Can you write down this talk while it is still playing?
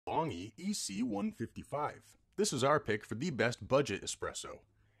DeLonghi EC155. This is our pick for the best budget espresso.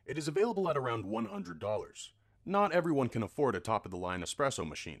 It is available at around $100. Not everyone can afford a top-of-the-line espresso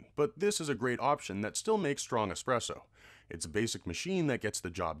machine, but this is a great option that still makes strong espresso. It's a basic machine that gets the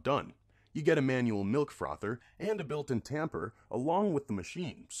job done. You get a manual milk frother and a built-in tamper along with the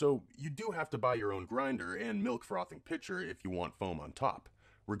machine, so you do have to buy your own grinder and milk frothing pitcher if you want foam on top.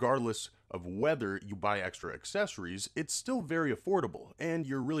 Regardless of whether you buy extra accessories, it's still very affordable, and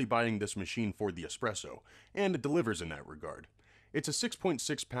you're really buying this machine for the espresso, and it delivers in that regard. It's a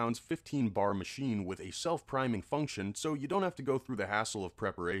 6.6 pounds 15 bar machine with a self-priming function, so you don't have to go through the hassle of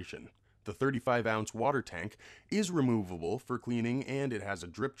preparation. The 35-ounce water tank is removable for cleaning, and it has a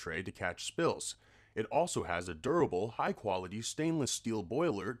drip tray to catch spills. It also has a durable, high-quality stainless steel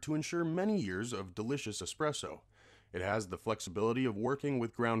boiler to ensure many years of delicious espresso. It has the flexibility of working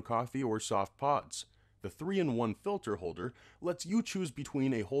with ground coffee or soft pods. The 3-in-1 filter holder lets you choose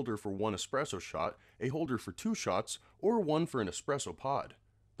between a holder for one espresso shot, a holder for 2 shots, or one for an espresso pod.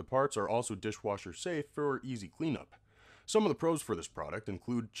 The parts are also dishwasher safe for easy cleanup. Some of the pros for this product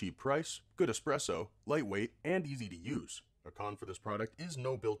include cheap price, good espresso, lightweight, and easy to use. A con for this product is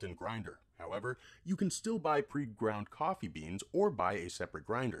no built-in grinder. However, you can still buy pre-ground coffee beans or buy a separate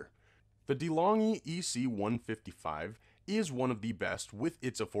grinder. The DeLonghi EC155 is one of the best with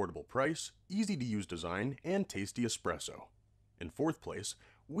its affordable price, easy-to-use design, and tasty espresso. In fourth place,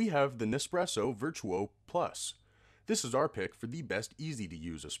 we have the Nespresso Virtuo Plus. This is our pick for the best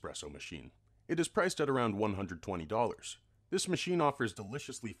easy-to-use espresso machine. It is priced at around $120. This machine offers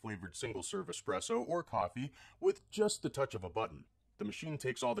deliciously flavored single-serve espresso or coffee with just the touch of a button. The machine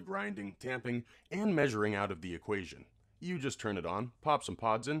takes all the grinding, tamping, and measuring out of the equation. You just turn it on, pop some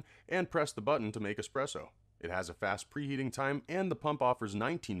pods in, and press the button to make espresso. It has a fast preheating time, and the pump offers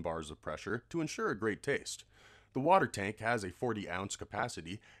 19 bars of pressure to ensure a great taste. The water tank has a 40-ounce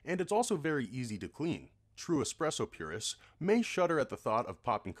capacity, and it's also very easy to clean. True espresso purists may shudder at the thought of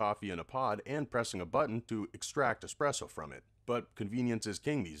popping coffee in a pod and pressing a button to extract espresso from it, but convenience is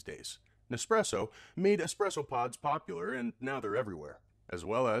king these days. Nespresso made espresso pods popular, and now they're everywhere. As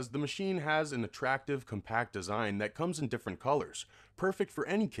well as, the machine has an attractive, compact design that comes in different colors, perfect for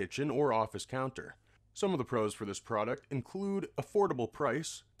any kitchen or office counter. Some of the pros for this product include affordable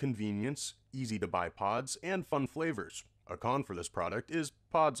price, convenience, easy-to-buy pods, and fun flavors. A con for this product is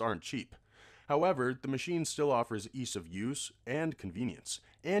pods aren't cheap. However, the machine still offers ease of use and convenience,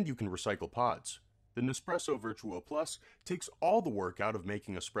 and you can recycle pods. The Nespresso Virtuo Plus takes all the work out of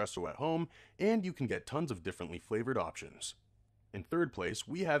making espresso at home, and you can get tons of differently flavored options. In third place,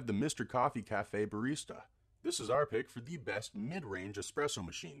 we have the Mr. Coffee Cafe Barista. This is our pick for the best mid-range espresso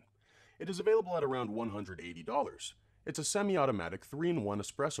machine. It is available at around $180. It's a semi-automatic 3-in-1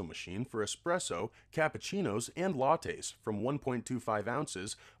 espresso machine for espresso, cappuccinos, and lattes from 1.25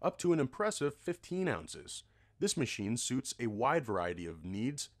 ounces up to an impressive 15 ounces. This machine suits a wide variety of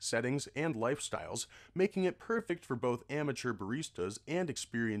needs, settings, and lifestyles, making it perfect for both amateur baristas and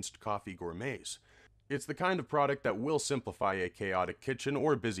experienced coffee gourmets. It's the kind of product that will simplify a chaotic kitchen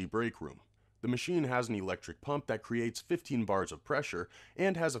or busy break room. The machine has an electric pump that creates 15 bars of pressure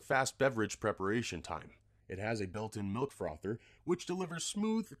and has a fast beverage preparation time. It has a built-in milk frother, which delivers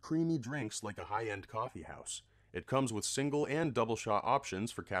smooth, creamy drinks like a high-end coffee house. It comes with single and double shot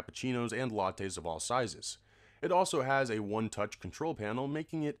options for cappuccinos and lattes of all sizes. It also has a one-touch control panel,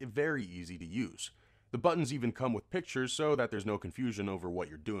 making it very easy to use. The buttons even come with pictures so that there's no confusion over what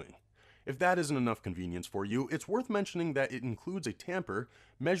you're doing. If that isn't enough convenience for you, it's worth mentioning that it includes a tamper,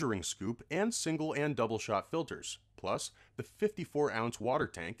 measuring scoop, and single and double shot filters. Plus, the 54-ounce water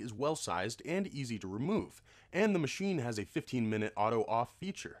tank is well-sized and easy to remove, and the machine has a 15-minute auto-off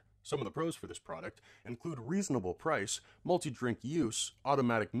feature. Some of the pros for this product include reasonable price, multi-drink use,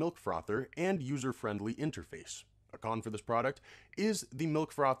 automatic milk frother, and user-friendly interface. A con for this product is the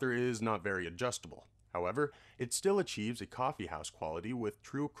milk frother is not very adjustable. However, it still achieves a coffeehouse quality with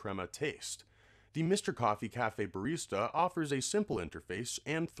true crema taste. The Mr. Coffee Cafe Barista offers a simple interface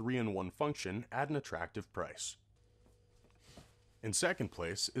and 3-in-1 function at an attractive price. In second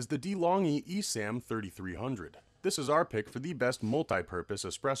place is the DeLonghi ESAM 3300. This is our pick for the best multi-purpose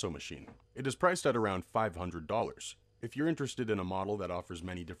espresso machine. It is priced at around $500. If you're interested in a model that offers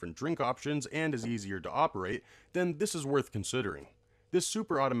many different drink options and is easier to operate, then this is worth considering. This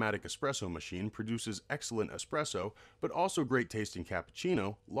super automatic espresso machine produces excellent espresso, but also great tasting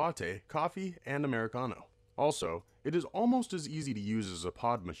cappuccino, latte, coffee, and Americano. Also, it is almost as easy to use as a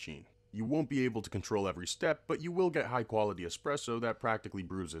pod machine. You won't be able to control every step, but you will get high quality espresso that practically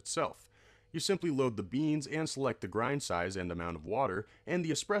brews itself. You simply load the beans and select the grind size and amount of water, and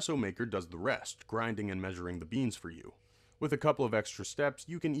the espresso maker does the rest, grinding and measuring the beans for you. With a couple of extra steps,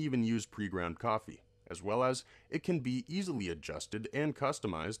 you can even use pre-ground coffee, as well as it can be easily adjusted and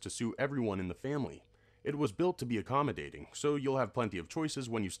customized to suit everyone in the family. It was built to be accommodating, so you'll have plenty of choices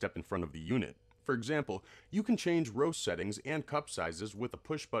when you step in front of the unit. For example, you can change roast settings and cup sizes with a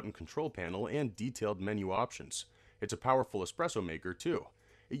push-button control panel and detailed menu options. It's a powerful espresso maker too.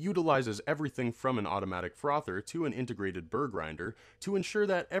 It utilizes everything from an automatic frother to an integrated burr grinder to ensure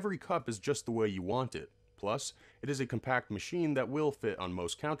that every cup is just the way you want it. Plus, it is a compact machine that will fit on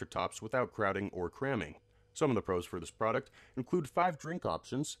most countertops without crowding or cramming. Some of the pros for this product include 5 drink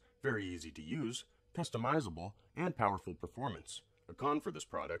options, very easy to use, customizable, and powerful performance. A con for this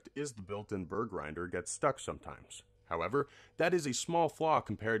product is the built-in burr grinder gets stuck sometimes. However, that is a small flaw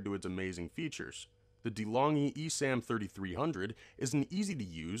compared to its amazing features. The DeLonghi eSam 3300 is an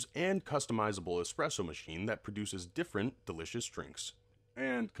easy-to-use and customizable espresso machine that produces different, delicious drinks.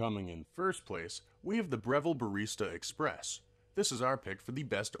 And coming in first place, we have the Breville Barista Express. This is our pick for the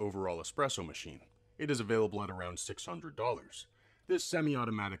best overall espresso machine. It is available at around $600. This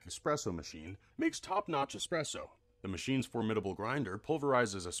semi-automatic espresso machine makes top-notch espresso. The machine's formidable grinder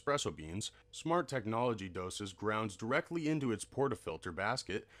pulverizes espresso beans, smart technology doses grounds directly into its portafilter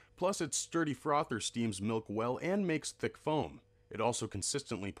basket, plus its sturdy frother steams milk well and makes thick foam. It also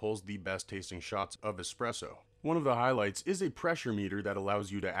consistently pulls the best tasting shots of espresso. One of the highlights is a pressure meter that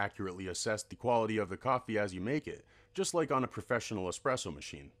allows you to accurately assess the quality of the coffee as you make it, just like on a professional espresso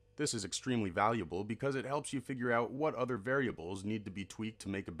machine. This is extremely valuable because it helps you figure out what other variables need to be tweaked to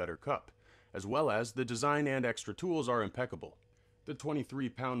make a better cup, as well as the design and extra tools are impeccable. The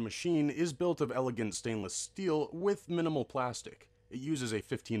 23-pound machine is built of elegant stainless steel with minimal plastic. It uses a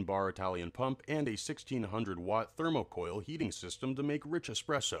 15-bar Italian pump and a 1600-watt thermocoil heating system to make rich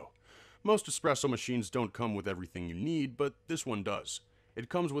espresso. Most espresso machines don't come with everything you need, but this one does. It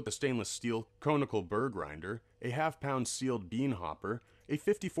comes with a stainless steel conical burr grinder, a half-pound sealed bean hopper, a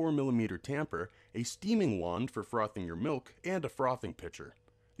 54mm tamper, a steaming wand for frothing your milk, and a frothing pitcher.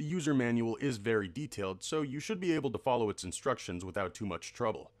 The user manual is very detailed, so you should be able to follow its instructions without too much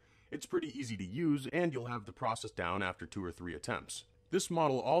trouble. It's pretty easy to use, and you'll have the process down after 2 or 3 attempts. This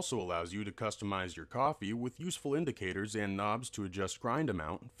model also allows you to customize your coffee with useful indicators and knobs to adjust grind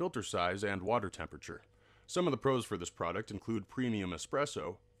amount, filter size, and water temperature. Some of the pros for this product include premium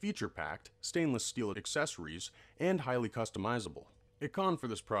espresso, feature-packed, stainless steel accessories, and highly customizable. A con for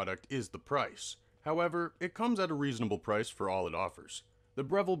this product is the price. However, it comes at a reasonable price for all it offers. The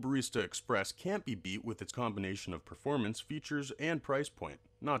Breville Barista Express can't be beat with its combination of performance, features, and price point,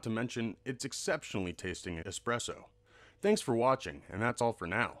 not to mention its exceptionally tasting espresso. Thanks for watching, and that's all for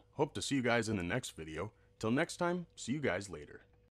now. Hope to see you guys in the next video. Till next time, see you guys later.